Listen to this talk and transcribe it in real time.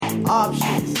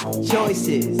options,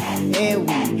 choices, and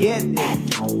we get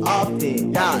them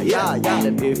often. Yeah.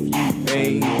 And if you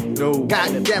ain't no,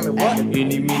 God damn it, what?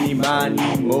 Any, mini,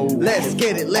 miny, mo. Let's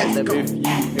get it, let's go. If you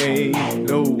ain't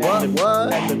no, what?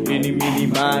 Any, mini,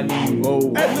 miny, mo.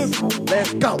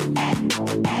 Let's go.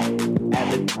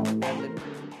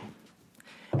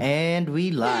 And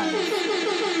we live.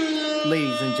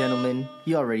 Ladies and gentlemen,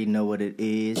 you already know what it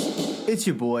is. It's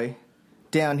your boy,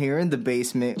 down here in the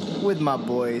basement with my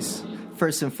boys.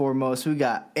 First and foremost, we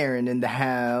got Aaron in the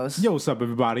house. Yo, what's up,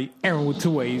 everybody? Aaron with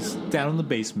 2 A's down in the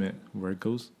basement where it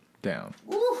goes down.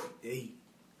 Woo. Hey.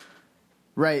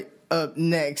 Right up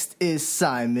next is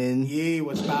Simon. Yeah,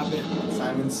 what's poppin'?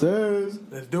 Simon says,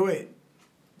 Let's do it.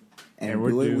 And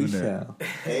do it we shall.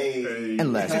 Hey.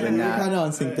 And last but not, kind of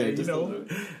on sync there, just a little.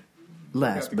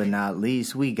 Last but not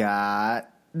least, we got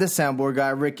the soundboard guy,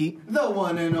 Ricky. The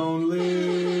one and only.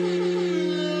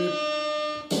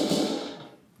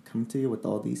 Coming to you with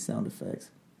all these sound effects.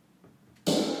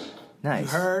 Nice.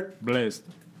 Heard. Blessed.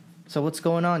 So what's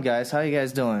going on, guys? How you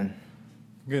guys doing?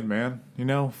 Good, man. You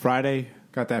know, Friday.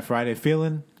 Got that Friday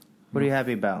feeling. What are you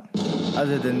happy about?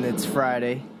 Other than it's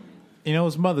Friday. You know,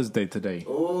 it's Mother's Day today.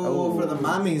 Oh, for the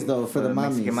mommies, though. For the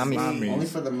mommies. Mexican mommies. Only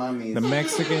for the mommies. The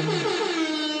Mexican.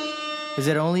 Is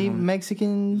it only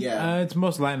Mexican? Yeah. It's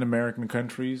most Latin American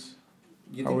countries.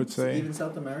 You I think would say. even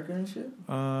South America and shit?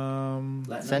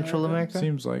 Central America?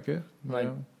 Seems like it. Like-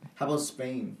 How about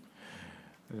Spain?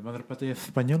 La Madre Patria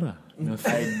Española. No,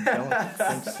 I don't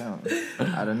think so.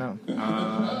 I don't know.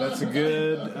 that's a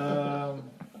good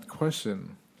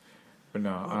question. But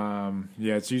no,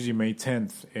 yeah, it's usually May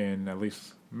 10th in at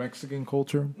least Mexican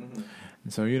culture. Mm-hmm.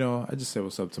 And so, you know, I just say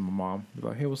what's up to my mom. Be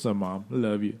like, hey, what's up, Mom?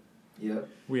 Love you. Yep.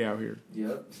 We out here.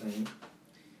 Yep. Same.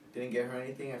 Didn't get her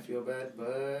anything. I feel bad,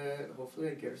 but hopefully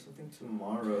I get her something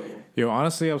tomorrow. Yo,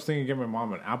 honestly, I was thinking of getting my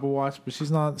mom an Apple Watch, but she's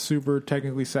not super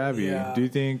technically savvy. Yeah. Do you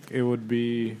think it would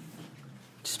be...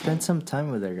 Spend some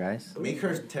time with her, guys. Make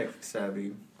her tech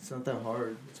savvy. It's not that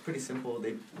hard. It's pretty simple.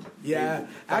 Yeah.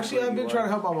 Actually, I've been trying to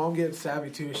help my mom get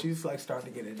savvy, too. She's, like,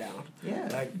 starting to get it down. Yeah.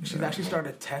 Like, she's actually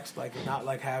starting to text, like, and not,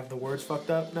 like, have the words fucked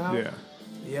up now. Yeah.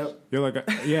 Yep. You're like,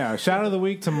 yeah, shout out of the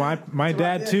week to my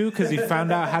dad, too, because he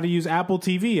found out how to use Apple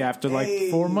TV after, like,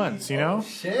 4 months, you know? Oh,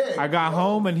 shit. I got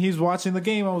home, and he's watching the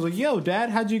game. I was like, yo,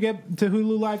 Dad, how'd you get to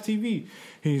Hulu Live TV?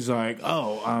 He's like,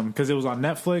 because it was on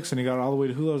Netflix, and he got all the way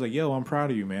to Hulu. I was like, yo, I'm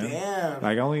proud of you, man. Damn.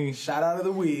 Like, only... Shout out of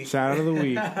the week. Shout out of the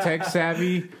week. Tech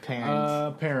savvy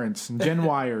Parents. parents. Gen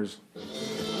Wires.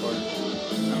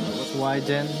 What's Y?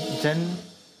 Gen?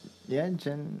 Yeah,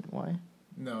 Gen Y?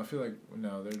 No, I feel like,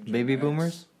 no, they're Gen Baby X.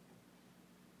 boomers?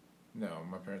 No,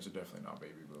 my parents are definitely not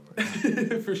baby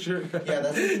boomers. For sure. Yeah,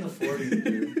 that's in the 40s,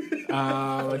 dude.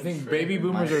 I think baby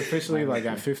boomers are officially like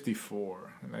at 54,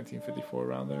 1954,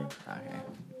 around there. Okay.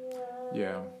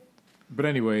 Yeah. But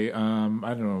anyway, I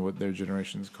don't know what their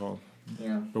generation is called.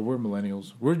 Yeah. But we're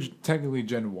millennials. We're technically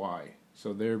Gen Y.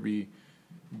 So there'd be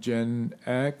Gen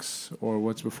X, or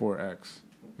what's before X?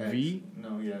 X. V?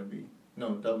 No, yeah, V.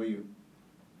 No, W.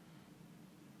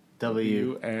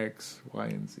 W. X, Y,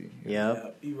 and Z.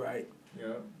 Yep. Yeah, you right.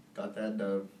 Yep. Got that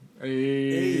dub.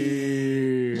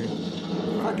 Hey.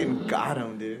 Fucking got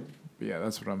him, dude. But yeah,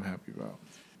 that's what I'm happy about.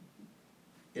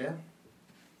 Yeah.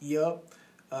 Yep.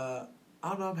 I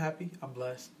don't know. I'm happy. I'm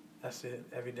blessed. That's it.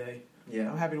 Every day.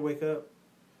 Yeah. I'm happy to wake up.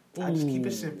 I just keep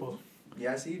it simple.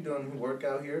 Yeah, I see you doing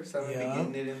workout here. So I'm gonna Yeah.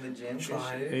 be getting it in the gym. Good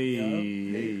Trying. shit.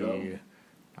 Hey. There you go.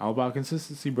 All about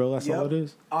consistency, bro. That's Yep. all it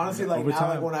is. Honestly, like Over now, time.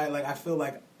 like when I feel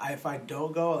like if I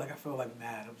don't go, like I feel like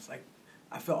mad. I'm just like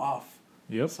I feel off.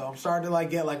 Yep. So I'm starting to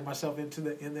like get like myself in there,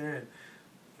 and you know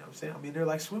what I'm saying. I'm in there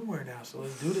like swimwear now. So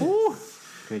let's do this. Woo.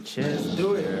 Good shit. Let's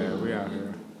do it. Yeah, we out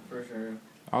here. For sure.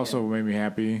 Also made me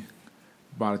happy.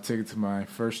 Bought a ticket to my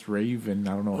first rave in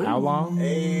I don't know how long.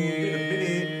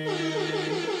 Hey.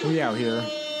 We out here.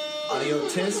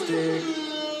 Audiotistic.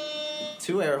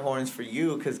 2 air horns for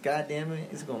you, because goddamn it,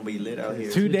 it's gonna be lit out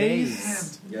here. 2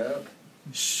 days. Yep.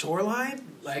 Shoreline,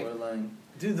 like Shoreline.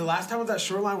 dude, the last time I was at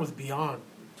Shoreline was Beyond.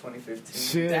 2015.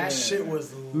 Shit. That shit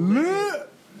was lit.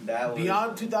 That was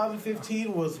Beyond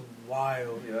 2015 was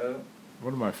wild. Yep.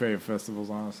 One of my favorite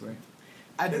festivals, honestly.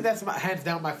 I think that's hands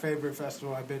down my favorite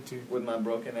festival I've been to. With my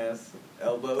broken ass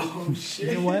elbow. Oh shit!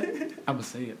 You know what? I'm gonna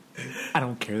say it. I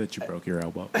don't care that you broke your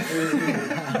elbow. It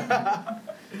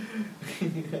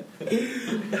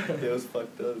was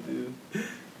fucked up, dude.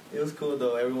 It was cool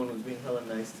though. Everyone was being hella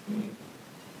nice to me.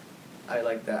 I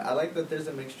like that. I like that there's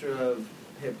a mixture of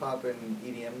hip hop and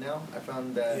EDM now. I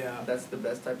found that that's the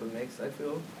best type of mix. I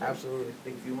feel Absolutely.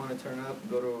 Like if you want to turn up,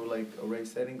 go to like a rave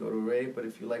setting, go to a rave. But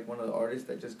if you like one of the artists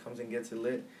that just comes and gets it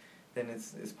lit, then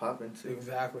it's popping too.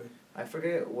 Exactly. I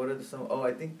forget what are the some. Oh,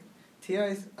 I think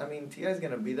T.I.'s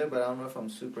gonna be there, but I don't know if I'm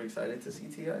super excited to see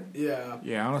T.I. Yeah.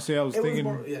 Yeah, honestly, I was thinking.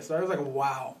 So I was like,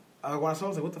 wow. When I saw it, I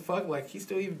was like, what the fuck? Like, he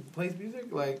still even plays music?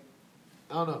 Like,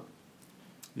 I don't know.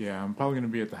 Yeah, I'm probably gonna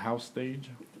be at the house stage.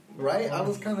 Right? I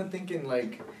was kind of thinking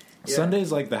like. Yeah.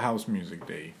 Sunday's like the house music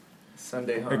day.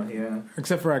 Sunday, huh? Yeah.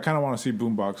 Except for I kind of want to see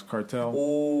Boombox Cartel.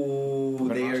 Oh,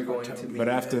 they are going to be. But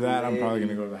after that, I'm probably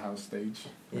gonna go to the house stage.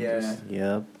 Yeah.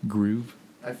 Yep. Groove.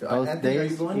 Both Anthony,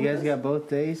 days. You guys got both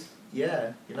days?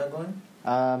 Yeah. You're not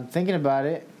going? Thinking about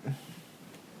it. You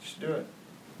should do it.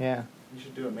 Yeah. You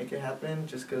should do it. Make it happen.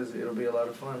 Just because it'll be a lot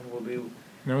of fun. We'll be.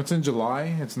 No, it's in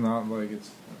July. It's not like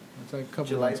it's like a couple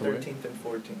July months away. 13th and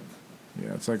 14th.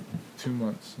 Yeah, it's like 2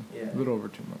 months. Yeah. A little over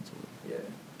 2 months away.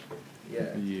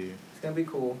 Yeah. Yeah. It's gonna be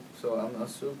cool. So I'm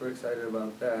super excited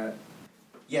about that.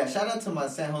 Yeah. Shout out to my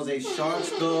San Jose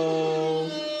Sharks though.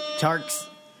 Sharks.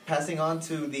 Passing on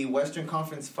to the Western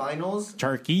Conference Finals.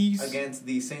 Sharkies. Against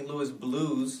the St. Louis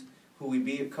Blues, who we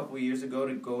beat a couple years ago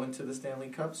to go into the Stanley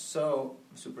Cup. So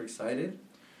I'm super excited.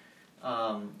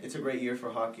 It's a great year for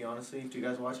hockey, honestly. Do you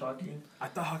guys watch hockey? I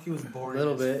thought hockey was boring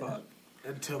Little as bit. fuck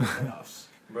until the playoffs.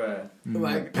 Bruh.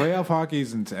 Like- Playoff hockey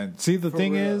is intense. See, the For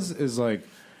thing real. is like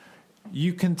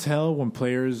you can tell when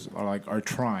players are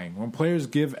trying. When players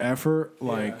give effort,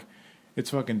 like it's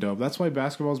fucking dope. That's why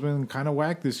basketball's been kind of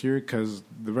whack this year because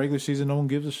the regular season no one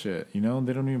gives a shit. You know,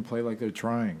 they don't even play like they're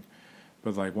trying.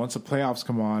 But like once the playoffs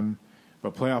come on,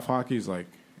 but playoff hockey is like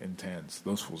intense.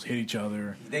 Those fools hit each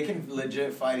other. They can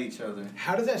legit fight each other.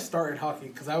 How does that start in hockey?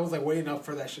 Because I was like waiting up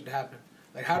for that shit to happen.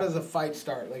 Like, how does a fight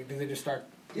start? Like, do they just start?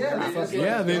 Yeah, they just-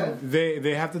 Yeah, Yeah.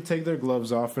 they have to take their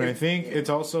gloves off, and I think it's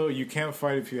also you can't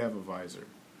fight if you have a visor.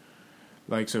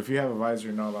 Like, so if you have a visor,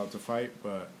 you're not allowed to fight.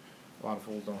 But a lot of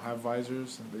fools don't have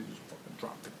visors, and they just fucking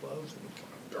drop the gloves.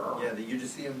 Yeah, you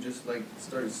just see them just like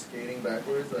start skating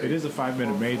backwards. Like, It is a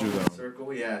 5-minute major though.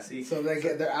 Circle, yeah. See, So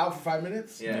they're out for 5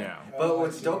 minutes. yeah. Yeah. But Oh,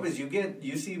 what's I see. dope is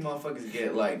you see motherfuckers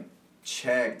get like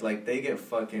checked, like they get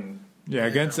fucking. Yeah,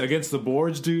 against the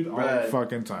boards, dude, all Right. the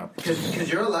fucking time.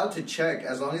 Because you're allowed to check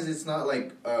as long as it's not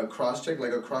like cross check,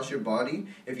 like across your body.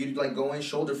 If you like go in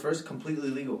shoulder first, completely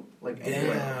legal, like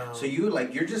anywhere. Damn. So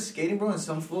you're just skating, bro, and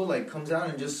some fool like comes out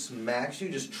and just smacks you,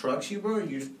 just trucks you, bro. And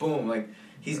you just boom, like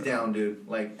he's down, dude.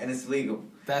 Like, and it's legal.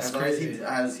 That's as long crazy.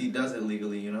 as he does it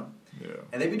legally, you know. Yeah.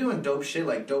 And they be doing dope shit,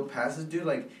 like dope passes, dude.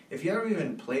 Like, if you ever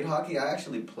even played hockey, I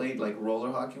actually played like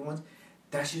roller hockey once.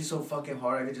 That shit's so fucking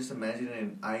hard. I could just imagine it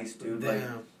in ice, dude. Like,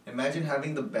 Damn. imagine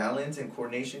having the balance and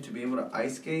coordination to be able to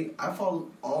ice skate. I fall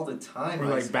all the time. Or ice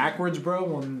like skating. backwards, bro.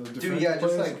 When the Dude, yeah,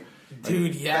 just like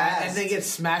Dude, yeah. fast. And they get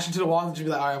smashed into the wall and just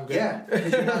be like, all right, I'm good. yeah,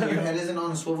 'cause your head isn't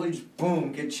on a swivel. You just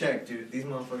boom, get checked, dude. These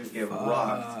motherfuckers get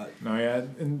rocked. No, yeah,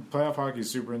 and playoff hockey is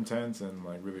super intense and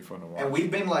like really fun to watch. And we've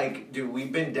been like, dude,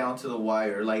 we've been down to the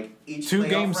wire. Like each 2 playoff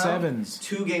game round, sevens.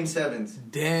 2 game sevens.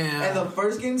 Damn. And the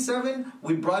first game 7,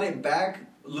 we brought it back,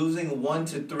 losing 1-3. Oh, I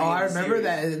in the remember series.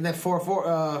 that. And then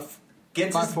 4-4.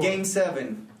 Get to 5-4. game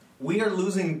 7. We are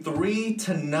losing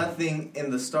 3-0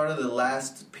 in the start of the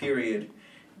last period.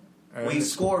 We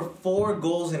score 4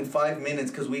 goals in 5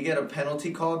 minutes because we get a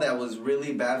penalty call that was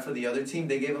really bad for the other team.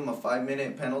 They gave them a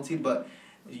 5-minute penalty, but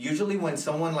usually when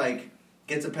someone like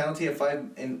gets a penalty at 5,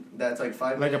 and that's like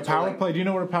 5 like a minutes. or, power like, play. Do you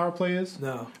know what a power play is?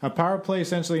 No. A power play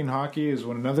essentially in hockey is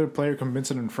when another player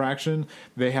commits an infraction,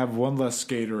 they have one less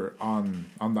skater on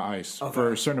the ice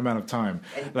for a certain amount of time.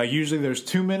 Like usually there's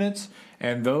 2 minutes,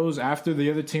 and those after the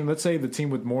other team, let's say the team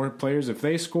with more players, if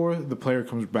they score, the player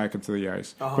comes back into the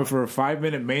ice. But for a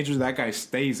 5-minute major, that guy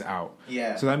stays out.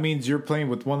 Yeah. So that means you're playing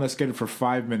with one less skater for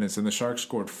 5 minutes, and the Sharks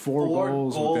scored 4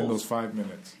 goals within those 5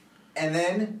 minutes. And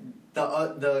then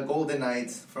the Golden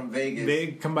Knights from Vegas, They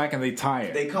come back and they tie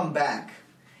it. they come back.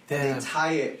 And Damn. they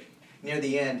tie it near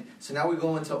the end. So now we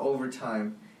go into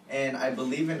overtime. And I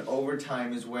believe in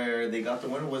overtime is where they got the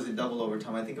win. Or was it double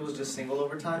overtime? I think it was just single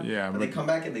overtime. Yeah, But they but- come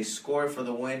back and they score for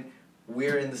the win.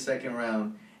 We're in the second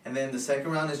round. And then the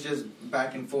second round is just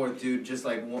back and forth, dude. Just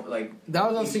like That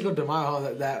was on Cinco de Mayo,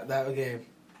 huh, that game.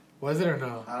 Was it or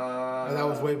no? Or that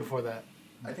was way before that.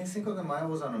 I think Cinco de Mayo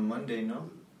was on a Monday, no?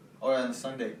 Or on a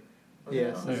Sunday. Was it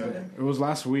Yes. on a Sunday? It was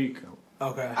last week.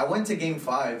 Okay. I went to game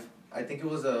 5. I think it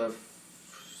was a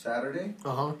Saturday. It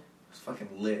Uh-huh. was fucking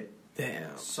lit.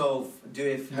 Damn. So,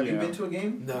 dude, have you Yeah. been to a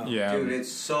game? No. Yeah. Dude,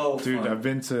 it's so Dude, fun. I've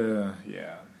been to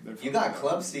You got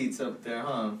club seats up there,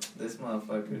 huh? This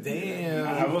motherfucker. Damn.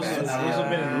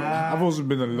 I've also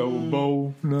been a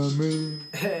Lobo. You know what I mean?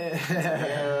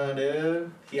 Yeah,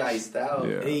 dude. He iced out.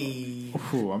 Yeah. Hey.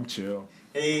 Ooh, I'm chill.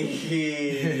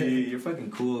 Hey, you're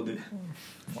fucking cool, dude.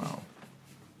 Wow.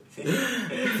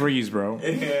 Freeze, bro.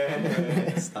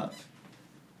 Stop.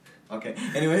 Okay.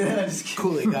 Anyway, just kidding.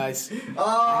 Cool it, guys.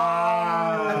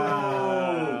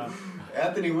 Oh!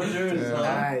 Anthony, what's yours?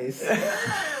 Nice.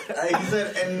 He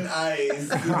said N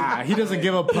eyes. He doesn't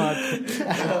give a puck.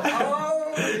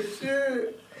 Oh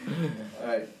shit! All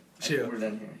right, Chill. we're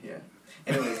done here. Yeah.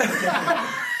 Anyways,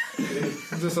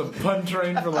 Just a pun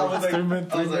train for I was like, 3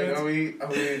 minutes.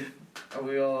 are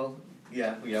we all?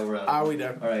 Yeah, we're out. Are we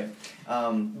done? All right.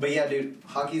 But yeah, dude,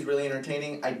 hockey's really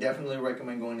entertaining. I definitely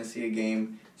recommend going to see a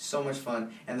game. So much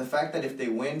fun. And the fact that if they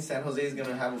win, San Jose is going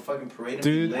to have a fucking parade. And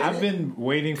Dude, be lit. I've been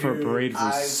waiting for a parade for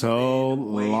I've so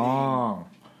been waiting. long.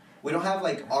 We don't have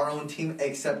like our own team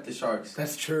except the Sharks.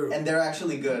 That's true. And they're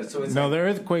actually good. So it's No, like, they're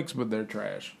Earthquakes, but they're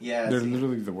trash. Yeah, They're see.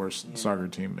 literally the worst soccer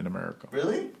team in America.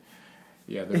 Really?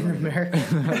 Yeah, they're In right America.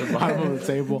 at the bottom of the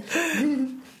table.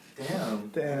 Damn.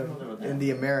 Damn. In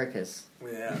the Americas.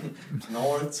 Yeah.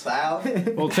 North, South.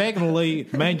 Well, technically,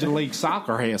 Major League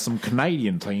Soccer has some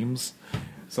Canadian teams.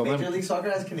 So Major them- League Soccer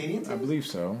has Canadian teams? I believe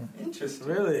so. Interesting.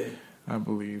 Really? I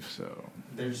believe so.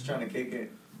 They're just trying to kick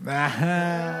it.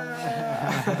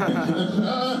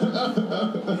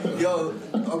 Yo,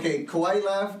 okay, Kawhi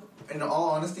laugh. In all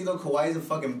honesty, though, Kawhi is a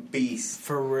fucking beast.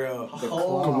 For real.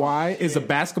 Kawhi is a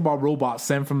basketball robot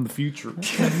sent from the future.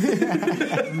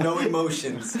 No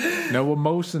emotions. No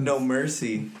emotions. No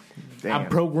mercy. I'm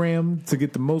programmed to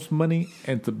get the most money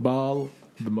and to ball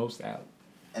the most out.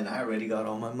 And I already got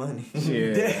all my money.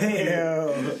 Yeah.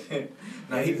 Damn.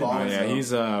 Now he balls. Yeah, though.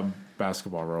 he's a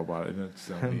basketball robot. And it's,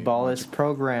 Ballis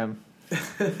program.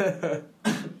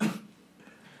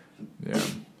 Yeah.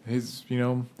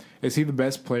 Is he the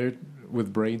best player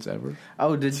with braids ever?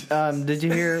 Oh, did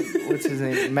you hear what's his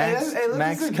name? Max Hey, look,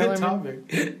 Max this is a good Kellerman.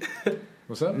 topic.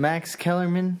 What's up? Max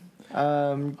Kellerman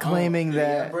claiming Yeah,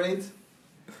 that braids.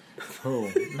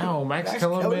 Oh, no, Max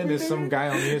Kellerman is some guy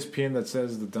on ESPN that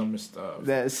says the dumbest stuff.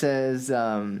 that says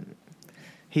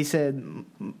he said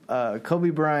Kobe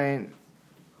Bryant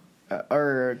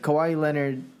or Kawhi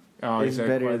Leonard Oh, he is said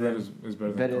better Kawhi than- is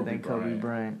better than Kobe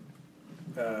Bryant.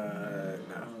 No.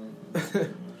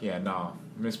 Yeah, no.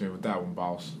 Miss me with that one,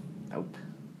 boss. Nope.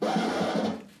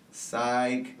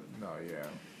 Psych. No, yeah.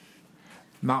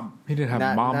 He didn't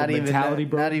have Mamba mentality,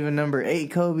 bro. Not even number 8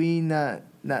 Kobe, not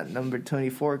number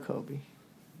 24 Kobe.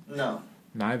 No.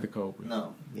 Neither Kobe.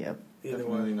 No. Yep. Either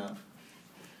Definitely one. not.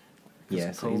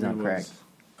 Yeah, so he's not correct.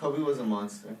 Kobe was a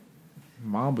monster.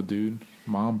 Mamba, dude.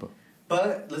 Mamba.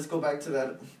 But let's go back to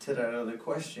that other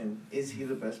question. Is he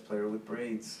the best player with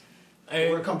braids?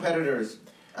 Hey. We're competitors.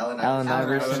 Allen Allen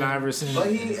Iverson. Allen Iverson.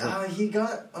 But he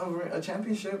got a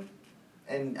championship,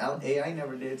 and AI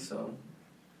never did. So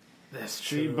That's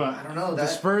See, true. but I don't know, the that-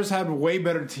 Spurs had a way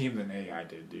better team than AI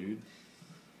did, dude.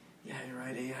 yeah, you're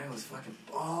right. AI was fucking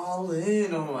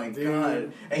balling. Oh my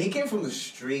god! And he came from the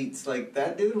streets. Like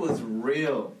that dude was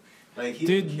real. Like he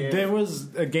Dude, didn't care. there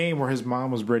was a game where his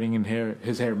mom was braiding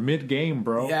his hair mid-game,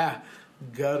 bro. Yeah.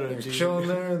 Gutter, He was dude. chilling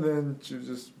there, and then she was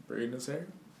just braiding his hair.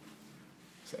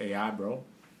 It's AI, bro.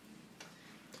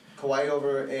 Kawhi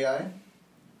over AI.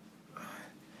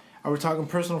 Are we talking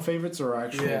personal favorites or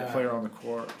actual Yeah. player on the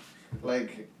court?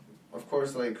 Like, of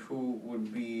course, like who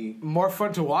would be More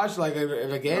fun to watch, like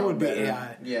in a game, would be better?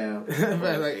 AI. Yeah.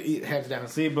 But, like, hands down.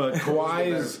 See, but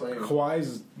Kawhi's player?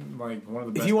 like one of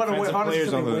the If best you wanna defensive win-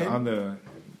 players honestly win, on the.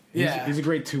 Yeah. he's a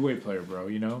great two-way player, bro.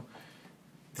 You know,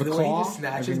 the way he Claw, just I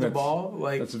snatches think the that's- ball,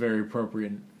 like That's a very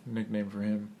appropriate nickname for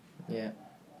him. Yeah.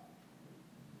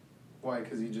 Why?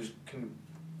 Because he just can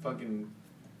fucking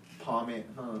palm it,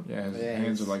 huh? Yeah, his Yeah,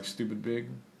 hands he's- are like stupid big.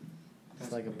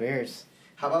 It's like a Bears.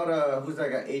 How about who's that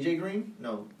guy? AJ Green?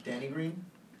 No, Danny Green.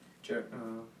 You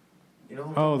know?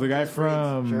 Who Oh, the guy has braids?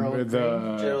 from Gerald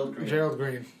the Gerald Green. Gerald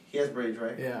Green. He has braids,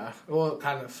 right? Yeah. Well,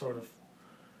 kind of, sort of.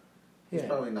 He's Yeah.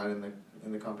 probably not in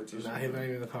the competition. Nah, he's not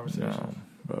even in the conversation. No,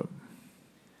 but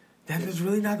Damn, there's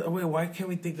really not. Wait, why can't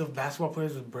we think of basketball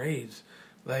players with braids?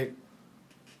 Like,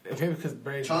 maybe because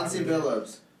braids. Chauncey not really-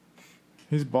 Billups,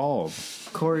 he's bald.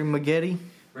 Corey Maggette.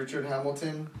 Richard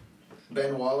Hamilton,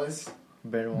 Ben Wallace.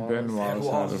 Ben Wallace. Ben Ed Wallace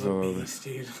Walls had is a a little. beast,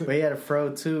 dude. But he had a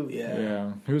fro too. Yeah.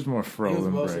 Yeah, he was more fro He was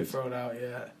than mostly braids. thrown out,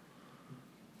 yeah.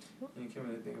 You can't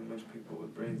really think of much people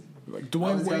with braids. Like All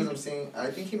Dwayne these guys I'm Wade. seeing,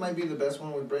 I think he might be the best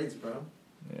one with braids, bro.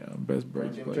 Yeah, best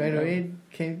braids Dwayne player. Dwayne Wade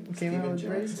came Steven out with Jackson.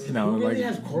 braids. No, Who really like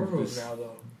has cornrows this- now,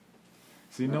 though?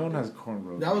 See, no one has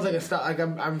cornrows. That was like a style. Like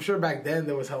I'm sure back then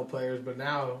there was hell players, but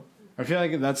now I feel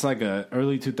like that's like a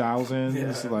early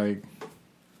 2000s Yeah. like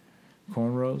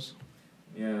cornrows.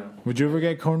 Yeah, Would you ever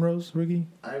get cornrows, Ricky?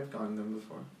 I've gotten them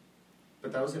before,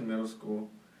 but that was in middle school,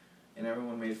 and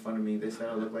everyone made fun of me. They said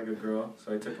I looked like a girl,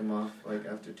 so I took them off like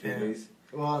after 2 Yeah. days.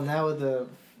 Well, now with the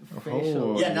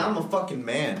Facial. Yeah, now I'm a fucking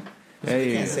man. So Hey.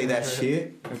 you can't say that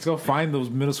shit. Let's go find those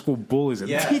middle school bullies and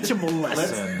Yeah. teach them a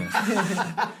lesson.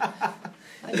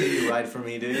 I knew you ride for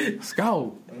me, dude. Let's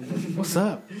go. What's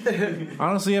up?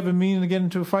 Honestly, I've been meaning to get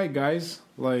into a fight, guys.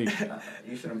 Like,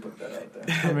 You shouldn't put that out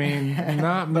there. I mean,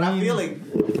 not But I mean- feel like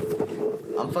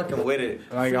I'm fucking with it.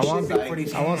 Like, I want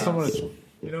someone to.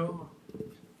 to,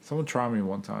 someone try me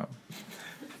one time.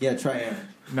 Yeah, try it.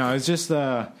 No, it's just,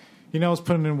 I was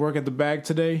putting in work at the bag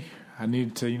today. I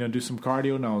needed to, do some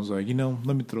cardio, and I was like,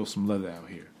 let me throw some leather out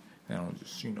here. And I was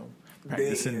just,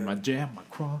 practicing my jab, my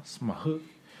cross, my hook.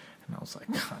 And I was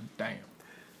like, God damn.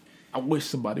 I wish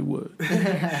somebody would.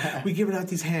 We giving out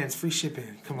these hands, free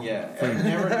shipping. Come on. Yeah,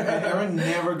 Aaron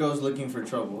never goes looking for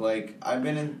trouble. Like, I've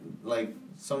been in, like,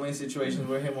 so many situations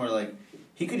with him where, like,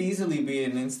 he could easily be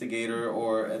an instigator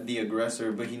or the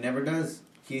aggressor, but he never does.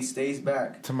 He stays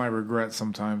back. To my regret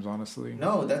sometimes, honestly.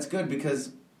 No, that's good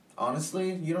because,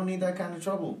 honestly, you don't need that kind of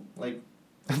trouble. Like,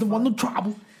 I don't want no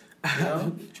trouble. you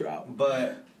know? Trouble.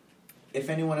 But if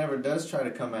anyone ever does try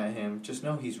to come at him, just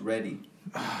know he's ready.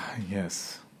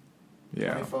 Yes.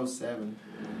 Yeah. 24/7.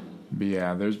 But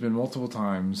yeah, there's been multiple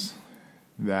times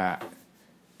that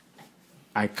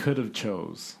I could have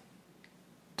chose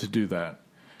to do that.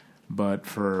 But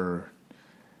for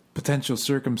potential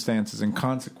circumstances and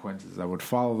consequences that would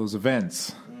follow those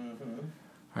events,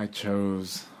 I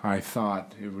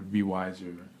thought it would be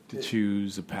wiser to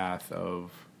choose a path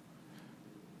of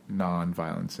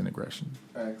non-violence and aggression.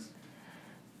 Facts.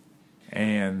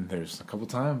 And there's a couple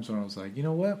times when I was like, you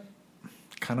know what?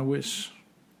 Kind of wish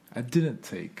I didn't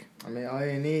take. I mean, all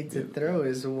you need to throw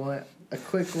is a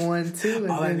quick 1-2,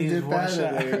 and All I then need is dip one out of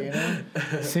shot.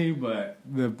 there. See, but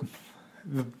the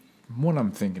one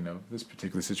I'm thinking of, this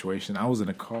particular situation, I was in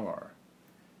a car,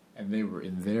 and they were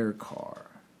in their car.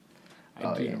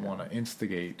 I didn't want to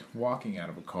instigate walking out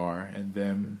of a car and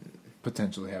them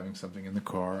potentially having something in the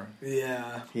car.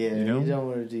 Yeah. Yeah, You know? you don't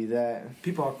want to do that.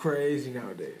 People are crazy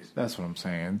nowadays. That's what I'm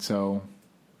saying. So,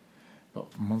 but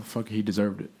motherfucker, he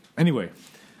deserved it. Anyway,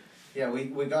 Yeah, we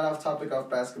got off topic off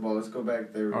basketball. Let's go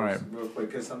back there All right. real quick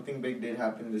because something big did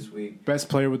happen this week. best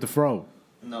player with the fro.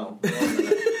 No.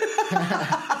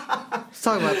 Let's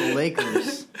talk about the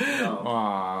Lakers. No.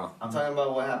 Ah, I'm talking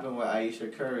about what happened with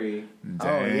Aisha Curry.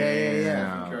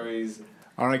 yeah. Stephen Curry's.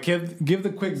 All right, give the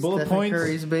quick bullet Stephen points.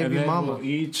 Curry's baby and then mama. We'll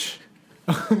each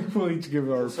give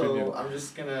our So opinion. I'm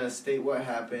just gonna state what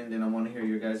happened, and I want to hear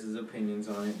your guys' opinions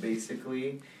on it.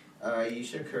 Basically,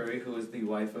 Aisha Curry, who is the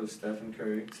wife of Steph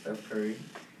Curry,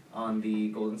 on the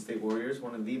Golden State Warriors,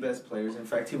 one of the best players. In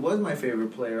fact, he was my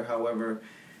favorite player. However,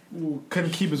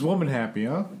 Couldn't keep his woman happy,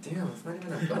 huh? damn, it's not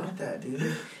even about that, dude.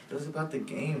 It was about the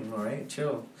game. All right,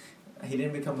 chill. He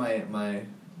didn't become my.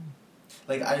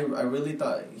 Like, I really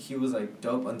thought he was, like,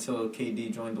 dope until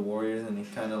KD joined the Warriors, and he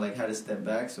kind of, like, had to step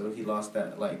back, so he lost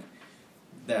that, like,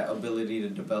 that ability to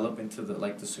develop into the,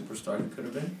 like, the superstar he could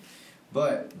have been.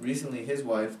 But recently, his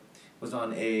wife was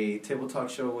on a table talk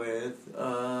show with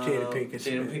Jada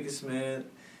Pinkett Smith,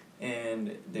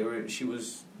 and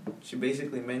she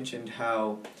basically mentioned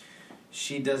how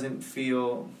she doesn't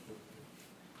feel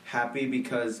happy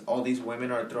because all these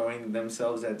women are throwing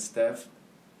themselves at Steph,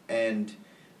 and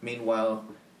meanwhile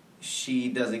she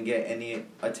doesn't get any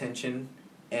attention,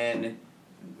 and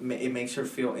it makes her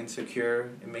feel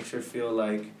insecure. It makes her feel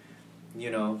like,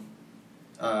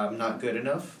 not good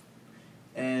enough.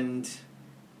 And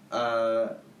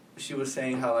she was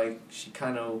saying how, like, she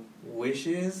kind of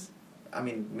wishes, I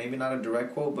mean, maybe not a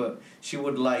direct quote, but she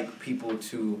would like people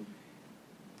to,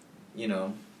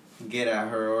 get at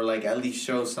her, or, like, at least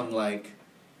show some, like,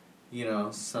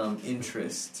 some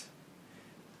interest.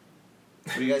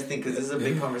 What do you guys think? Because this is a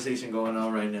big conversation going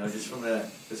on right now, just from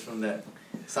that.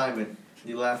 Simon,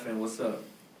 you laughing? What's up?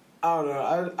 I don't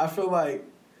know. I feel like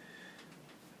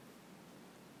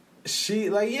she,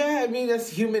 like, yeah, I mean, that's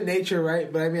human nature,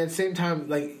 right? But I mean, at the same time,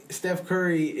 like, Steph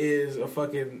Curry is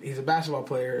he's a basketball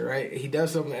player, right? He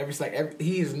does something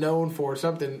he is known for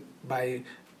something by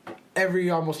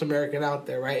every almost American out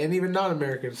there, right? And even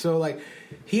non-American. So, like,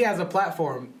 he has a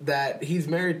platform that he's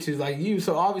married to, like you.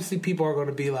 So obviously people are going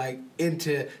to be, like,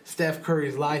 into Steph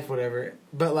Curry's life, whatever.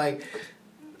 But, like,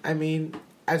 I mean,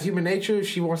 as human nature, if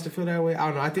she wants to feel that way, I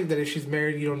don't know. I think that if she's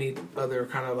married, you don't need other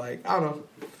kind of, like, I don't know.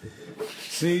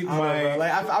 See,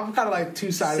 I'm kind of like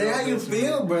two-sided. Say on how you this,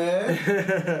 feel,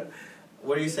 bruh.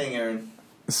 What are you saying, Aaron?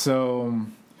 So,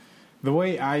 the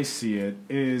way I see it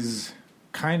is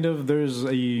kind of there's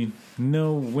a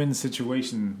no-win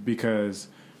situation because,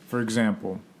 for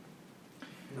example,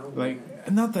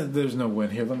 not that there's no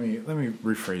win here. Let me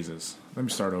rephrase this. Let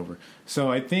me start over. So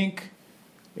I think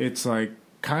it's like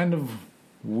kind of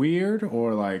weird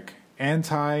or like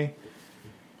anti.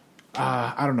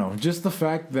 I don't know. Just the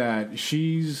fact that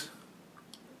she's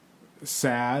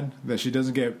sad that she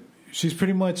doesn't get. She's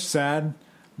pretty much sad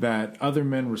that other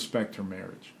men respect her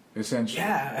marriage. Essentially,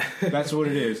 Yeah. that's what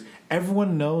it is.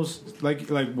 Everyone knows, like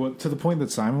what to the point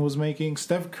that Simon was making.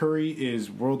 Steph Curry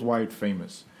is worldwide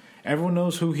famous. Everyone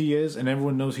knows who he is, and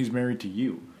everyone knows he's married to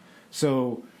you.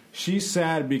 So she's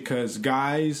sad because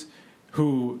guys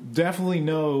who definitely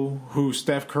know who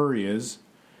Steph Curry is,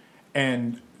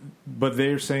 but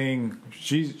they're saying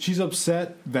she's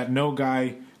upset that no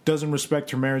guy doesn't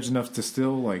respect her marriage enough to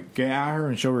still like get at her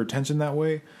and show her attention that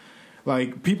way.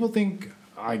 Like people think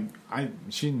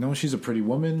she's a pretty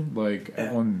woman. Like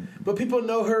everyone, but people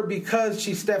know her because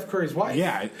she's Steph Curry's wife.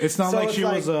 yeah, it's not like she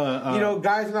was a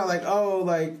guys are not like, oh,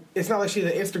 like it's not like she's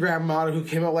an Instagram model who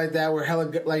came up like that where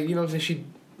hella like, you know what I'm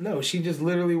saying, she just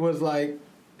literally was like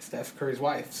Steph Curry's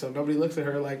wife, so nobody looks at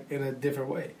her like in a different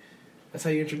way. That's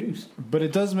how you introduce. But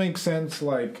it does make sense,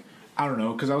 like I don't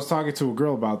know, because I was talking to a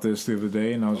girl about this the other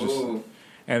day, and I was just,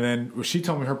 and then she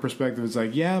told me her perspective. It's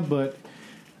like, yeah, but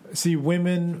see,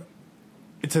 women,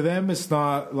 to them, it's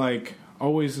not like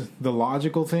always the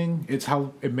logical thing. It's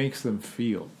how it makes them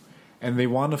feel, and they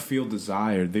want to feel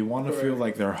desired. They want to feel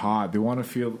like they're hot. They want to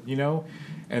feel,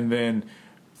 and then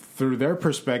through their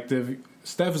perspective,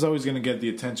 Steph is always going to get the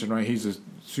attention, right? He's a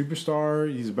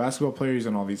superstar. He's a basketball player. He's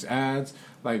in all these ads.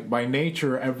 Like by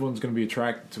nature, everyone's going to be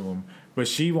attracted to him. But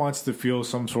she wants to feel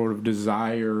some sort of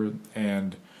desire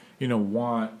and,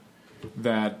 want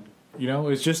that.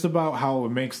 It's just about how it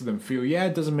makes them feel. Yeah,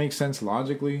 it doesn't make sense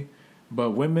logically,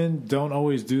 but women don't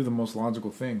always do the most logical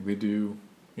thing. They do,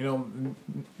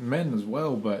 men as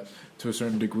well, but to a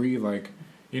certain degree, like,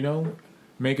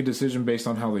 make a decision based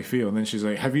on how they feel. And then she's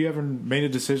like, have you ever made a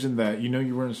decision that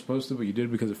you weren't supposed to, but you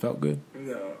did because it felt good?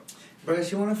 No. But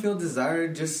if you want to feel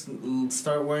desired, just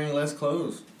start wearing less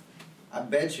clothes. I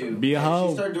bet you. Be a hoe. If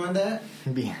you start doing that,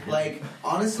 like,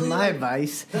 honestly. My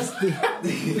advice.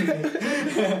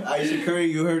 Aisha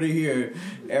Curry, you heard it here.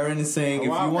 Aaron is saying, if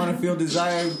you want to feel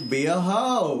desired, be a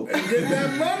hoe. Get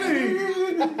that money.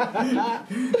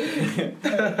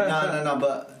 No.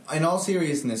 But in all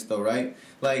seriousness, though, right?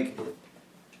 Like,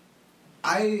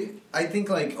 I think,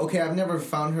 like, okay, I've never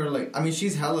found her, like, I mean,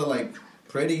 she's hella, like,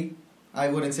 pretty. I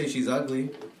wouldn't say she's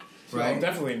ugly. Right? No,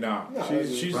 definitely not. No,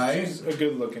 she's a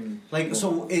good looking. Like,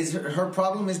 so is her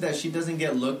problem is that she doesn't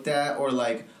get looked at or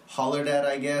like hollered at,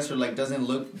 I guess, or like doesn't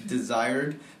look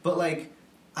desired. But like,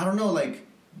 I don't know. Like,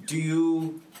 do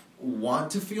you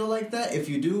want to feel like that? If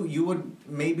you do, you would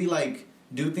maybe like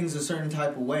do things a certain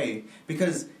type of way,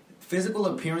 because physical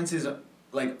appearances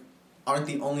like aren't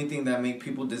the only thing that make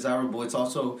people desirable. It's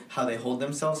also how they hold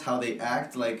themselves, how they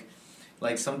act. Like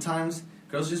sometimes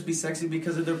girls just be sexy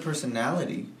because of their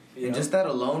personality. Yeah. And just that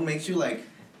alone makes you like,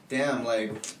 damn,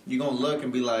 like, you gonna look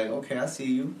and be like, okay, I see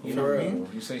you. You know what I mean?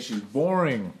 You say she's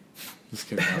boring. Just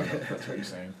kidding. That's what you're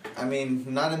saying. I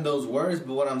mean, not in those words,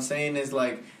 but what I'm saying is,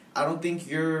 like, I don't think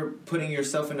you're putting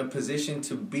yourself in a position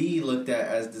to be looked at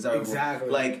as desirable. Exactly.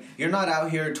 Like, you're not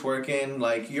out here twerking.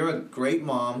 Like, you're a great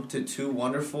mom to 2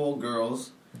 wonderful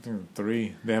girls. I think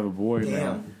 3. They have a boy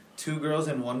now. 2 girls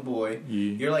and 1 boy.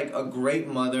 Yeah. You're, like, a great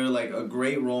mother, like, a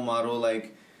great role model,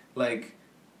 like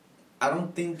I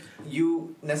don't think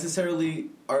you necessarily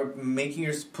are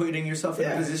putting yourself in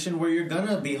a position where you're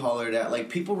gonna be hollered at. Like,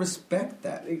 people respect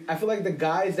that. I feel like the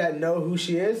guys that know who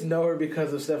she is know her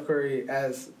because of Steph Curry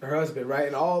as her husband, right?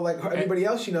 And all like everybody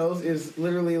else she knows is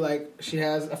literally like she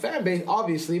has a fan base,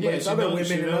 obviously, but it's other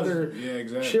women and other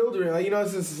children. Like,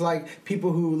 it's just like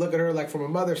people who look at her like from a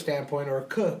mother standpoint, or a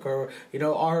cook, or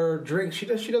all her drinks. She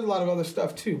does a lot of other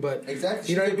stuff too. But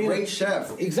exactly, she's a great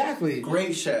chef. Exactly,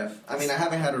 great chef. I mean, I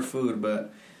haven't had her food,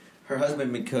 but her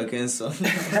husband been cooking, so. We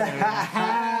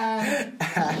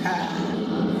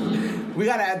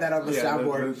gotta add that on the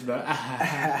soundboard.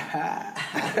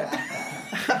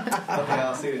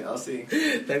 Okay, I'll see.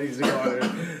 That needs to go on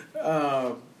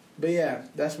there. But yeah,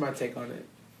 that's my take on it.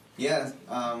 Yeah,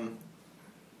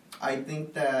 I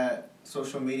think that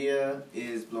social media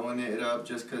is blowing it up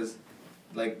just because,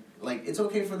 like it's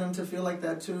okay for them to feel like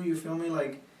that too. You feel me?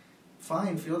 Like,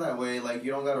 fine, feel that way. Like,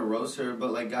 you don't gotta roast her,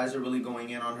 but like guys are really going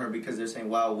in on her because they're saying,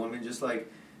 wow, women just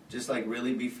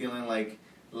really be feeling like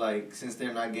since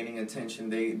they're not getting attention,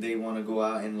 they want to go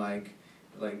out and like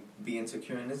be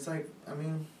insecure. And it's like, I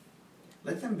mean,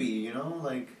 let them be,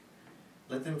 like,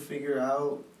 let them figure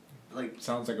out, like,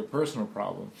 sounds like a personal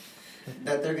problem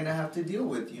that they're gonna have to deal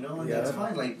with, and that's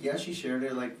fine. Like, yeah, she shared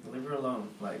it, like, leave her alone.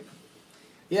 Like,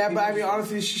 Yeah, but I mean,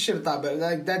 honestly, she should have thought better.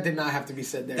 Like, that did not have to be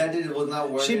said there. Was not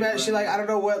worded. She like, I don't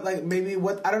know what, like, maybe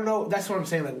what, I don't know. That's what I'm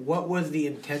saying. Like, what was the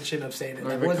intention of saying it?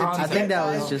 Like, was it I think that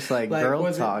was just like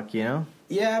girl talk, you know?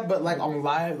 Yeah, but like on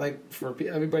live, like for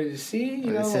everybody to see,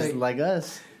 you know, it's just like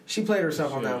us. She played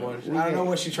herself on that one. I don't know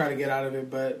what she tried to get out of it,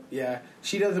 but yeah,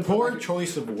 she doesn't. Poor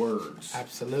choice of words.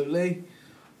 Absolutely.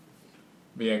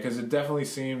 But yeah, because it definitely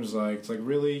seems like it's like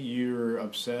really you're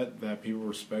upset that people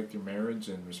respect your marriage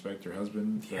and respect your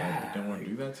husband. That don't want to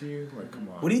do that to you. Like, come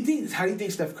on. What do you think? How do you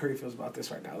think Steph Curry feels about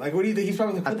this right now? Like, what do you think? He's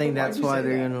probably. I think that's why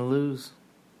they're gonna lose.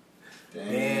 Damn.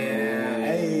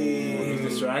 Hey. He's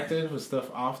distracted with stuff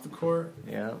off the court.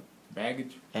 Yeah.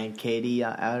 Baggage. And KD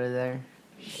out of there.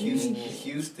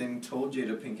 Houston told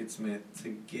Jada Pinkett Smith to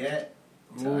get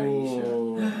to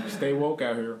Ooh. Ayesha. Stay woke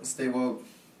out here. Stay woke.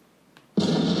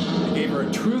 They gave her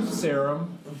a truth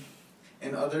serum.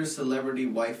 In other celebrity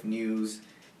wife news,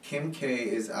 Kim K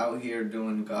is out here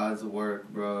doing God's work,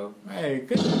 bro. Hey,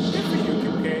 good for you,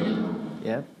 Kim K.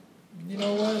 Yep. You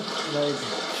know what? Like,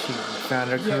 she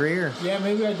found her career. Yeah,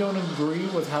 maybe I don't agree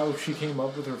with how she came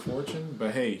up with her fortune,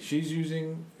 but hey, she's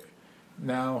using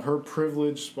now her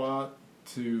privileged spot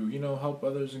to, you know, help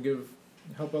others and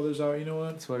help others out. You know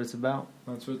what? That's what it's about.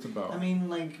 That's what it's about. I mean,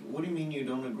 like, what do you mean you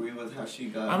don't agree with how she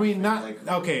got? I mean, not like,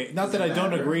 okay. Not that I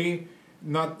don't agree.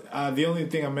 Not the only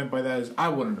thing I meant by that is I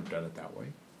wouldn't have done it that way.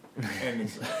 And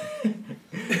it's,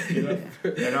 you know,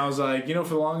 and I was like, you know,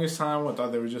 for the longest time, I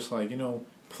thought they were just like, you know,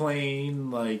 plain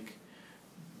like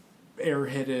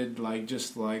airheaded, like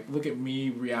just like look at me,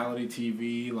 reality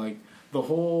TV, like the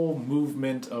whole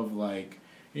movement of like,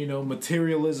 you know,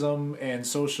 materialism and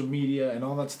social media and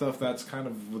all that stuff. That's kind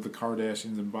of what the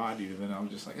Kardashians embodied. And then I'm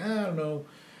just like, I don't know.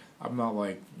 I'm not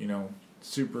like, you know,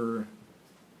 super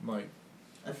like.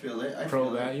 I feel it. I pro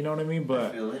feel that, it. you know what I mean? But I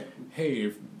feel it. Hey,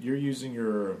 if you're using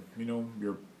your, you know,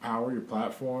 your power, your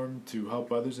platform to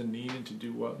help others in need and to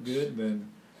do what good, then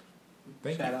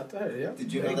shout out to her. Yeah.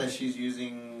 Did you know that she's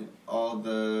using all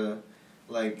the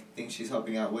like things she's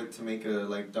helping out with to make a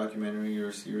like documentary or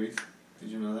a series? Did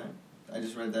you know that? I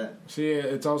just read that. See,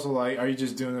 it's also like, are you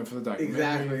just doing it for the documentary?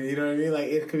 Exactly. You know what I mean? Like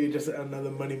it could be just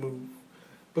another money move.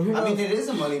 But who knows? I mean, it is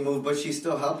a money move, but she's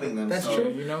still helping them. That's so,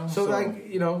 true. You know, so like,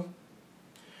 you know.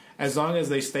 As long as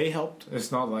they stay helped,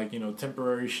 it's not like, you know,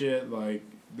 temporary shit. Like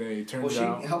they turn out.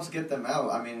 Well, she helps get them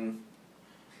out. I mean,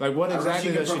 like what exactly she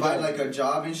can does she provide do? like a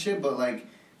job and shit, but like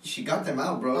she got them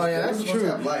out, bro. Oh yeah, that's true.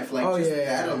 To have life. Like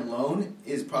that alone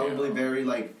is probably Yeah. very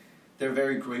like they're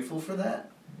very grateful for that.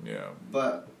 Yeah,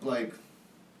 but like.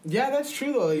 Yeah, that's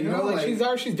true though. You know, like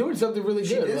she's doing something really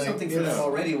she good. She did like, something for them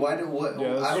already. Why do what?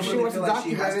 Yeah, I don't she really wants feel to like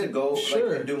she has to go sure.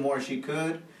 like, and do more. She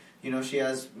could. You know, she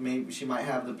has. Maybe she might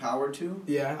have the power to.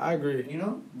 Yeah, I agree. You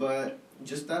know, but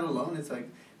just that alone, it's like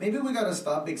maybe we gotta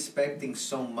stop expecting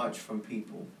so much from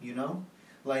people. You know,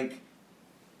 like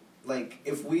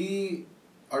if we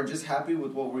are just happy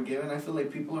with what we're given, I feel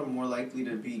like people are more likely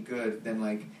to be good than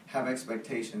like have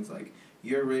expectations. Like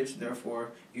you're rich,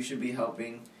 therefore you should be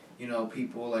helping. You know,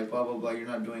 people like blah blah blah. You're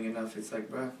not doing enough. It's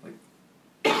like, bruh, like,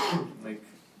 like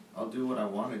I'll do what I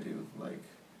want to do. Like,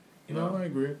 you know, I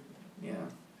agree. Yeah.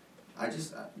 I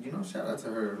just, you know, shout out to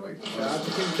her. Like, shout out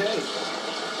to Kim K.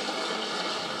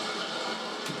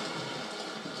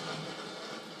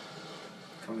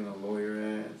 Coming a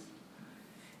lawyer ass.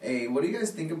 Hey, what do you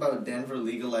guys think about Denver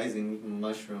legalizing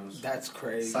mushrooms? That's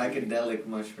crazy. Psychedelic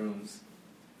mushrooms.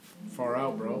 Far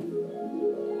out, bro.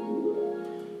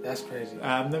 That's crazy.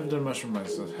 I've never done mushroom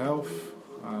myself.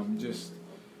 Just.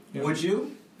 You know, would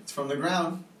you? It's from the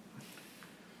ground.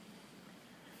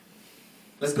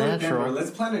 Let's it's go natural. to Denver. Let's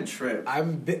plan a trip.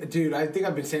 Dude, I think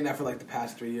I've been saying that for like the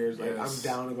past 3 years. Like, yes.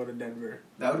 I'm down to go to Denver.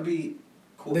 That would be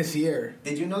cool. This year.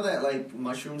 Did you know that like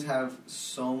mushrooms have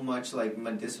so much like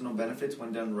medicinal benefits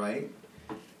when done right?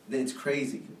 It's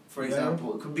crazy. For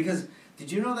example, because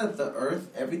did you know that the earth,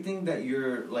 everything that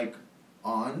you're like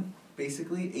on,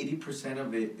 basically 80%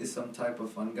 of it is some type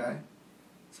of fungi,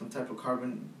 some type of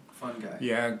carbon fungi.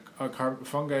 Yeah,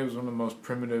 fungi is one of the most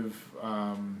primitive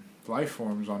life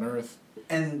forms on Earth.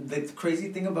 And the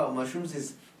crazy thing about mushrooms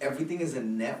is everything is a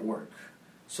network.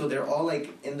 So they're all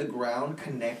like in the ground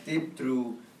connected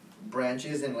through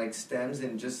branches and like stems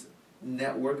and just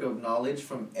network of knowledge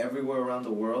from everywhere around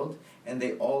the world, and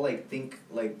they all like think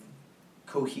like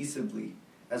cohesively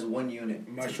as one unit.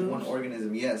 Mushrooms? One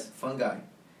organism. Yes, fungi.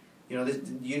 You know,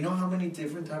 you know how many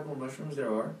different type of mushrooms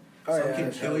there are? Some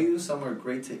can kill you, some are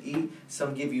great to eat,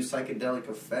 some give you psychedelic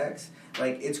effects.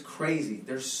 Like, it's crazy.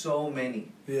 There's so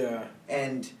many. Yeah.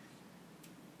 And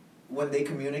when they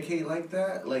communicate like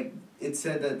that, like, it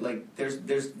said that, like, there's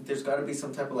got to be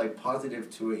some type of, like, positive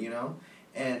to it, you know?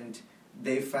 And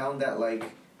they found that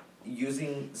like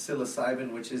using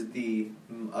psilocybin, which is the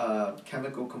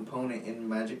chemical component in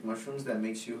magic mushrooms that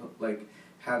makes you like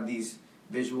have these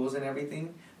visuals and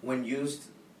everything, when used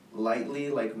lightly,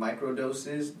 like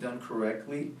microdoses done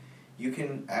correctly, you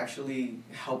can actually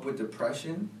help with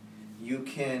depression.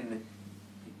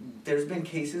 There's been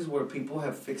cases where people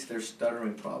have fixed their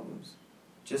stuttering problems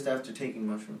just after taking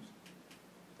mushrooms.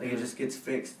 Like it just gets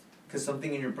fixed because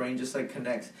something in your brain just like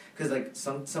connects. Because like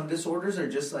some disorders are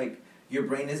just like your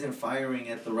brain isn't firing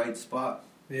at the right spot.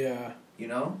 Yeah. You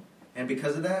know? And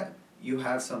because of that, you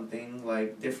have something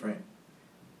like different.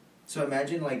 So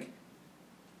imagine like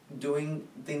doing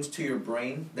things to your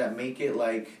brain that make it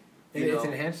like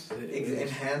Enhance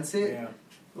it. Yeah.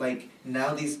 Like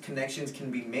now these connections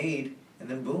can be made, and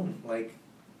then boom, like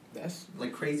that's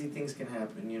like crazy things can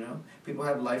happen. You know, people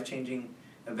have life-changing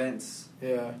events.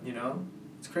 Yeah. You know,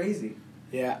 it's crazy.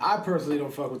 Yeah, I personally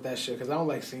don't fuck with that shit because I don't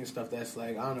like seeing stuff that's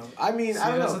like I don't know. I mean, I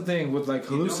don't that's know. the thing with like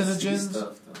hallucinogens.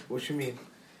 Stuff, what you mean?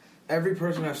 Every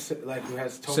person who has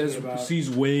told me about sees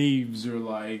waves or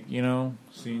like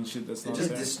seeing shit that's not it just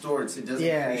there. Distorts. It doesn't.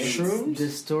 Yeah, shrooms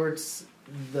distorts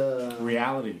the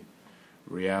reality.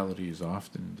 Reality is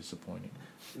often disappointing.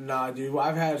 Nah, dude. Well,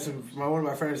 I've had one of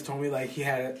my friends told me like he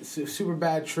had a super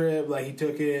bad trip. Like he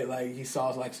took it. Like he saw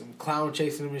like some clown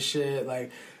chasing him and shit.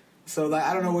 Like so. Like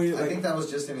I don't know what. I think that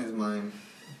was just in his mind.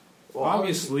 Well,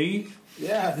 obviously.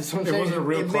 Yeah, this one. It wasn't a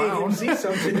real clown. Made him see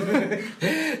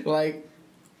something. Like.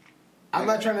 I'm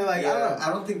not trying to like. Yeah, I don't know. I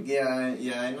don't think.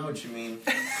 Yeah, I know what you mean.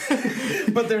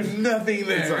 But there's nothing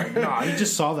there. It's like, nah, he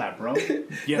just saw that, bro.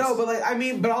 Yes. No, but like I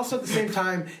mean, but also at the same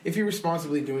time, if you're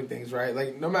responsibly doing things right,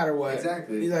 like no matter what,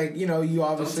 Exactly. Like you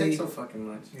obviously don't take so fucking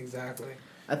much. Exactly.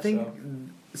 I think,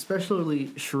 especially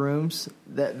shrooms,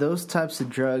 that those types of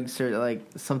drugs are like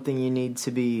something you need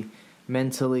to be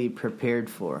mentally prepared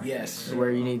for. Yes.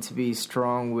 Where you need to be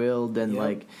strong-willed and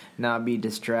like not be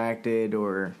distracted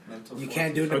or. You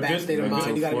can't do it in a bad state of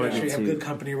mind. You got to make sure you have good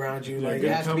company around you. Like it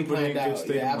has to be planned out.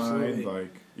 Yeah, absolutely.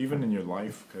 Like even in your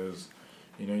life, because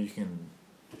you can.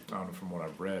 I don't know, from what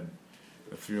I've read,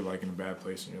 if you're like in a bad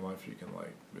place in your life, you can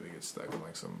like really get stuck in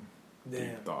like some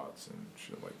deep thoughts and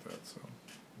shit like that. So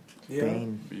yeah.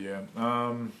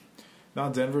 Now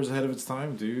Denver's ahead of its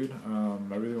time, dude. I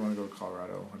really want to go to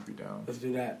Colorado. I'd be down. Let's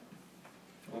do that.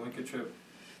 We'll make a trip.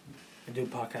 And do a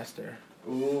podcast there.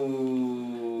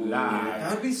 Ooh. Live.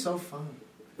 That would be so fun.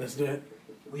 Let's do it.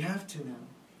 We have to now.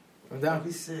 I'm down. That'd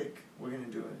be sick. We're going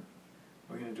to do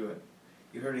it.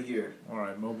 You heard it here. All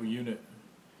right, mobile unit.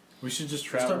 We should just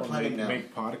travel and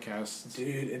make podcasts.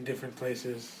 Dude, in different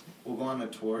places. We'll go on a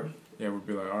tour. Yeah, we'll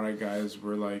be like, all right, guys,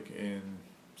 we're like in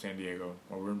San Diego,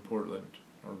 or we're in Portland,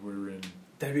 or we're in...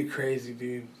 That'd be crazy,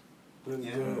 dude. Let's do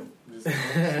it. Just see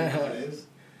how it is.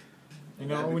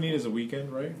 All we need is a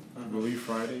weekend, right? We'll leave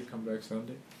Friday, come back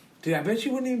Sunday. Dude, I bet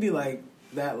you wouldn't even be like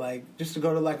that, like, just to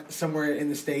go to like somewhere in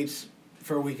the States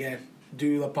for a weekend,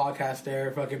 do a podcast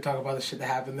there, fucking talk about the shit that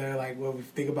happened there, like what we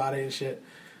think about it and shit.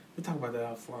 We'll talk about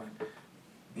that offline.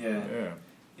 Yeah.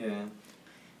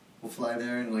 We'll fly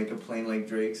there in like a plane like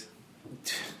Drake's.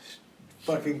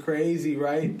 Fucking crazy,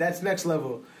 right? That's next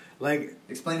level. Like,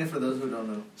 explain it for those who don't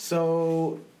know.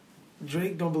 So,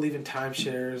 Drake don't believe in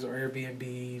timeshares or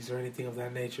Airbnbs or anything of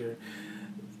that nature.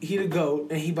 He the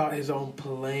GOAT, and he bought his own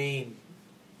plane.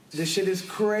 This shit is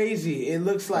crazy. It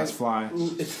looks like... Let's fly.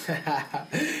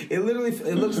 It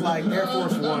looks like Air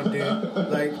Force One, dude.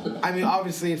 Like, I mean,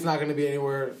 obviously it's not going to be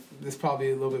anywhere. It's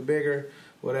probably a little bit bigger,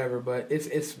 whatever, but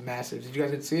it's massive. Did you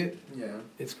guys get to see it? Yeah.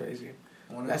 It's crazy.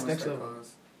 That's next level.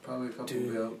 Probably a couple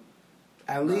bill.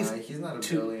 At least he's not a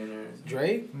billionaire.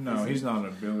 Drake? No, he's not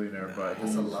a billionaire, but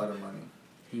that's a lot of money.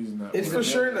 He's not. It's for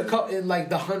sure in like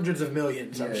the hundreds of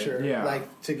millions. I'm sure. Yeah.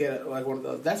 Like to get like one of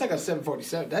those. That's like a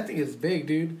 747. That thing is big,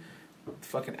 dude.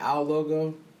 Fucking owl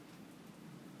logo.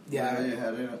 Yeah. You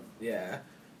had it. Yeah.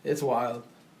 It's wild.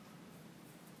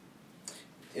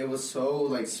 It was so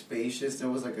like spacious. There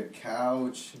was like a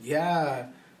couch. Yeah.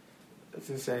 That's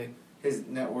insane. His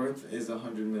net worth is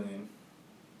 $100 million.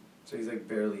 So he's like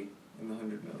barely in the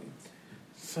 100 million.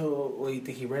 So, what, you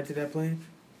think he rented that plane?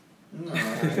 No,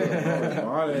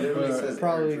 it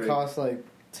probably cost like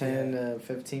 10 to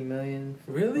 15 million.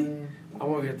 Really? I'm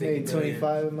over here thinking maybe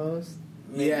 25 at most.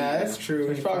 Maybe, yeah, that's true.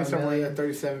 It's probably somewhere like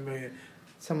 37 million.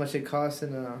 That's how much it costs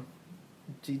in a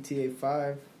GTA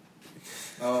 5.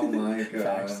 Oh my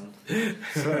god.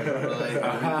 Relate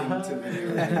everything to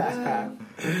video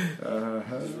games.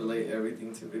 Just relate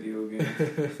everything to video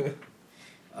games.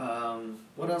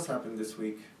 What else happened this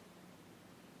week?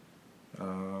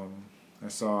 I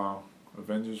saw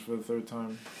Avengers for the third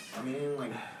time. I mean,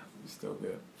 like... It's still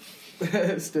good.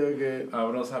 Still good.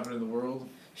 What else happened in the world?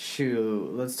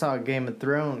 Shoot, let's talk Game of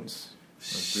Thrones.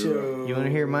 So, You want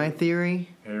to hear my theory?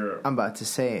 Here, I'm about to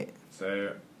say it. say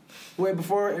it. wait,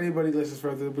 before anybody listens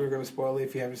further, we're going to spoil it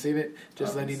if you haven't seen it.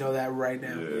 Just letting you know that right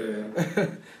now. Yeah.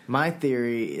 My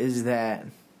theory is that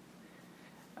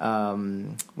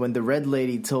when the Red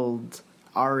Lady told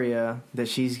Arya that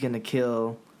she's gonna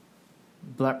kill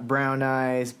brown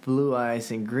eyes, blue eyes,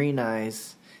 and green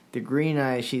eyes, the green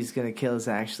eyes she's gonna kill is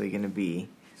actually gonna be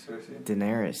Cersei?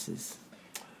 Daenerys's.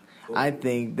 I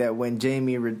think that when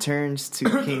Jaime returns to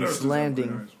King's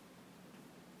Landing,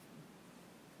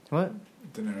 what?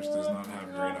 Daenerys does not have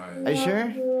green eyes. Are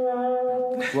you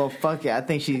sure? Well, fuck it. I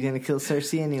think she's gonna kill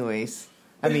Cersei anyways.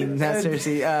 I mean, not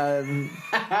Cersei.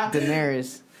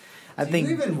 Daenerys. I Do think.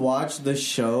 you even watch the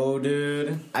show,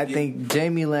 dude? I think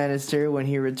Jaime Lannister, when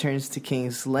he returns to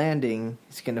King's Landing,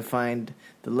 is gonna find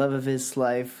the love of his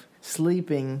life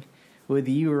sleeping with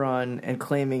Euron and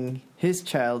claiming his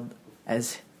child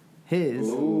as his,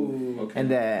 Ooh, okay. and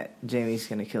that Jaime's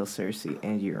gonna kill Cersei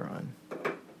and Euron,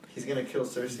 He's gonna kill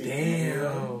Cersei.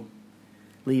 Damn.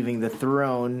 leaving the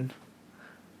throne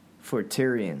for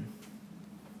Tyrion.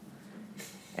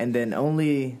 And then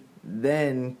only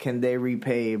then can they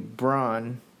repay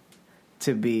Bronn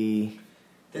to be.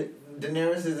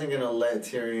 Daenerys isn't gonna let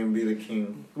Tyrion be the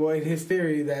king. Well, in his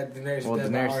theory that Daenerys Well, is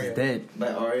dead by Daenerys Arya. is dead. By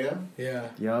Arya? Yeah.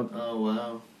 Yup. Oh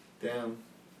wow. Damn.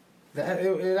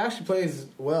 It actually plays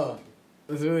well.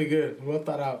 It's really good. Well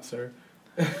thought out, sir.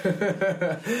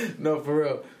 No, for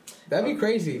real. That'd be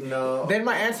crazy. No. Then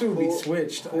my answer would be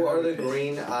switched. Who are the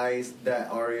green eyes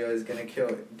that Arya is gonna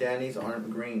kill? Dany's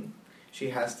aren't green. She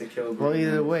has to kill green. Well,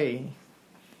 either eyes. way,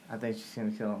 I think she's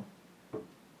gonna kill him. You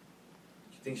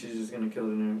think she's just gonna kill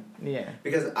Daenerys? Yeah.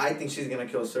 Because I think she's gonna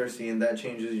kill Cersei, and that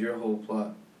changes your whole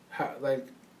plot. How, like,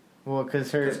 Well,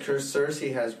 because her. Because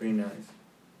Cersei has green eyes.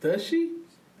 does she?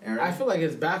 Aaron? I feel like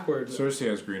it's backwards. Cersei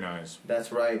has green eyes.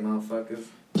 That's right, motherfuckers.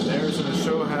 Daenerys in the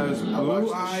show has I blue watched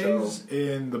the eyes.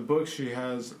 In the book, she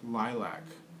has lilac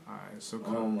eyes. So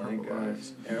Oh my purple gosh.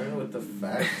 eyes. Aaron with the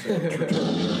facts.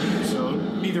 So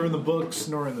neither in the books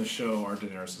nor in the show are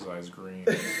Daenerys' eyes green.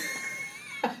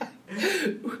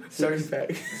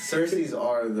 Cersei's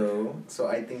are, though, so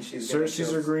I think she's gonna Cersei's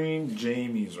kill. are green.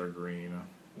 Jaime's are green.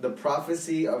 The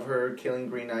prophecy of her killing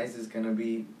green eyes is gonna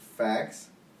be facts.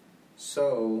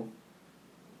 So,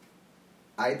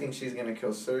 I think she's gonna kill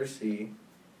Cersei.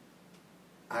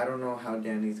 I don't know how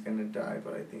Dany's gonna die,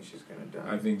 but I think she's gonna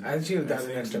die. I think she's gonna die in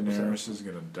the next episode. Daenerys is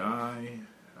gonna die.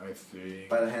 I think.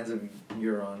 By the hands of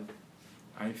Euron.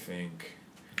 I think.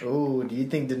 Oh, do you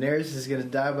think Daenerys is gonna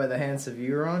die by the hands of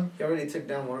Euron? He already took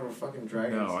down one of her fucking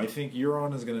dragons. No, I think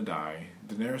Euron is gonna die.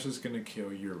 Daenerys is gonna kill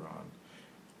Euron,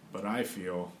 but I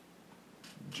feel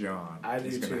Jon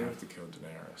is do gonna too. have to kill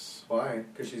Daenerys. Why?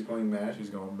 Because she's going mad? She's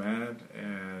going mad,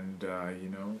 and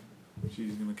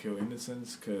she's gonna kill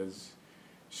innocents because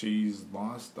she's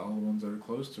lost all the ones that are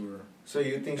close to her. So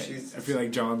you think she's... I feel like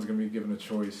Jon's gonna be given a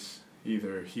choice.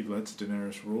 Either he lets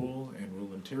Daenerys rule and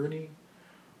rule in tyranny,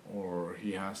 or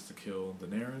he has to kill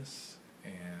Daenerys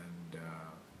and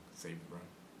save the bride.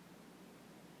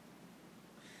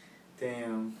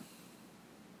 Damn.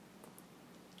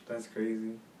 That's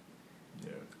crazy.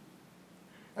 Yeah.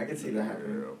 I could see that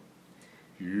happening.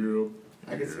 Yep.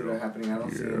 I could see that happening. I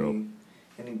don't see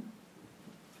any...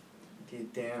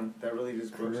 Damn, that really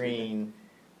just broke Green.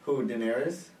 Who,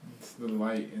 Daenerys? It's the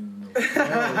light in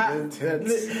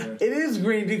the... It is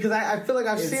green because I feel like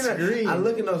I've It's seen it. green. I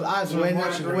look in those eyes when I'm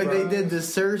watching When they it. did the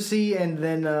Cersei and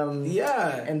then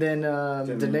Yeah.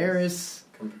 Daenerys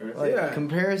Comparison.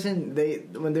 comparison,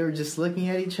 when they were just looking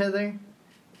at each other,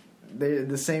 they're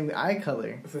the same eye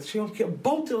color. So she don't kill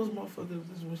both those motherfuckers.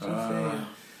 That's what she's saying.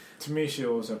 To me, she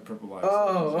always had purple eyes.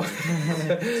 Oh.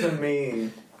 To me.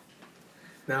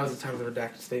 Now's the time to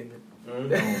redact the statement.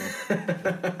 Alright.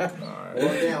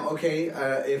 Well, damn, okay,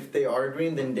 if they are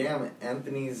green, then damn,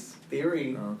 Anthony's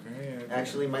theory Okay.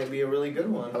 actually might be a really good I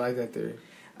one. like that theory.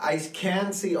 I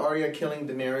can see Arya killing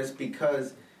Daenerys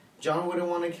because Jon wouldn't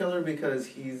want to kill her because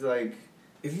he's like...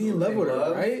 Is he in love with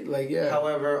her, right? Like, yeah.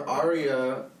 However,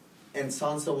 Arya and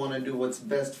Sansa want to do what's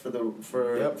best for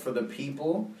the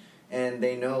people, and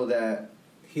they know that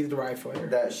He's the rightful heir.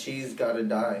 that she's got to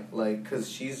die, like, because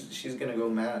she's gonna go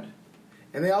mad.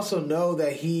 And they also know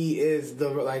that he is the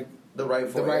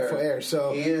rightful heir.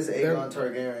 So he is Aegon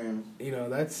Targaryen,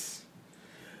 that's.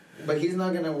 but he's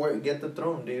not gonna get the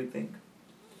throne. Do you think?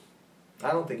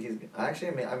 I don't think he's.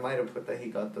 Actually, I might have put that he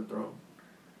got the throne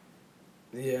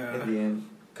Yeah. in the end,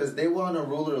 because they want a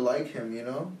ruler like him. You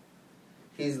know,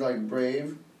 he's like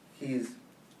brave. He's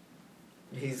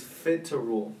fit to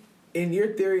rule. in your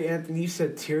theory, Anthony, you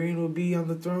said Tyrion would be on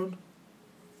the throne.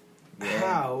 Yeah.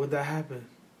 How would that happen?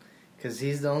 Because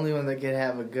he's the only one that can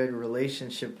have a good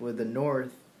relationship with the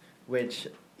North, which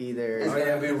either is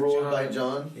going to be ruled by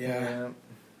Jon. Yeah.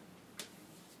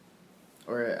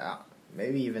 Or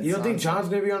maybe even. You don't Sansa. think Jon's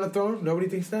going to be on the throne? Nobody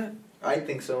thinks that. I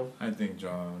think so. I think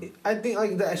Jon. I think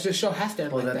like the show has to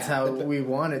end well, like that's that. how we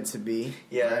want it to be.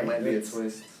 Yeah, right? it might be a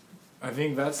twist. I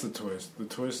think that's the twist. The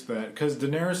twist that because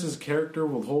Daenerys' character,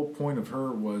 well, the whole point of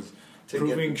her was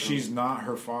proving she's not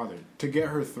her father to get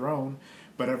her throne.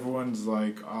 But everyone's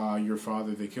like, your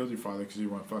father, they killed your father because he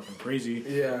went fucking crazy.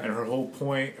 Yeah. And her whole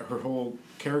point, her whole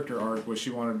character arc was she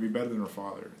wanted to be better than her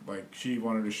father. Like, she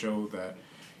wanted to show that,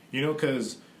 you know,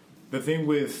 because the thing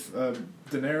with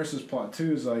Daenerys' plot,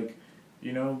 too, is like,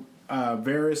 you know,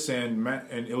 Varys and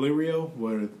Illyrio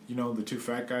were, you know, the two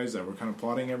fat guys that were kind of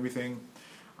plotting everything.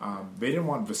 They didn't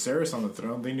want Viserys on the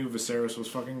throne. They knew Viserys was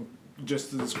fucking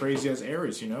just as crazy as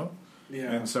Aerys, you know?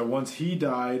 Yeah. And so once he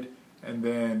died, and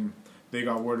then they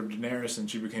got word of Daenerys, and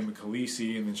she became a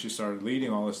Khaleesi, and then she started leading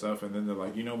all this stuff, and then they're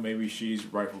like, you know, maybe she's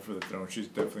rightful for the throne. She's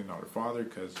definitely not her father,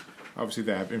 because obviously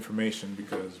they have information,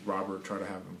 because Robert tried to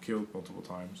have them killed multiple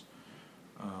times.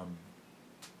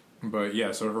 But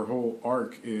yeah, so her whole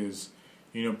arc is,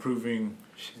 you know, proving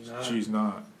she's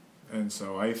not. And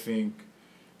so I think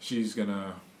she's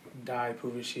gonna die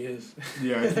proving she is.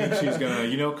 Yeah, I think she's gonna,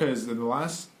 you know, because in the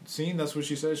last scene, that's what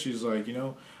she says. She's like, you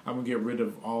know, I'm gonna get rid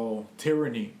of all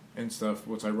tyranny and stuff.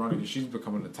 What's ironic is she's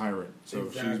becoming a tyrant. So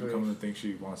she's becoming the thing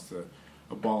she wants to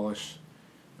abolish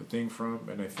the thing from.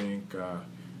 And I think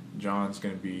Jon's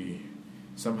gonna be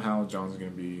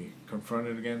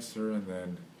confronted against her, and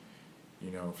then,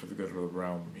 you know, for the good of the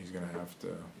realm, he's gonna have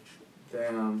to.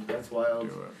 Damn, that's wild.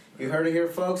 Do it. You heard it here,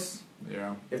 folks.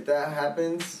 Yeah. If that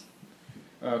happens,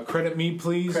 credit me,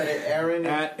 please. Credit Aaron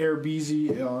at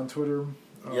AirBeezy on Twitter.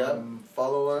 Yep.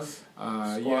 Follow us.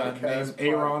 Yeah, name's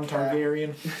Aaron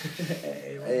Targaryen.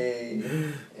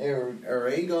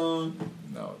 Aragon.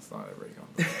 No, it's not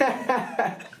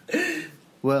Aragon.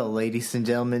 Well, ladies and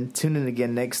gentlemen, tune in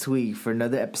again next week for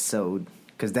another episode,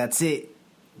 because that's it.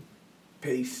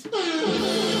 Peace.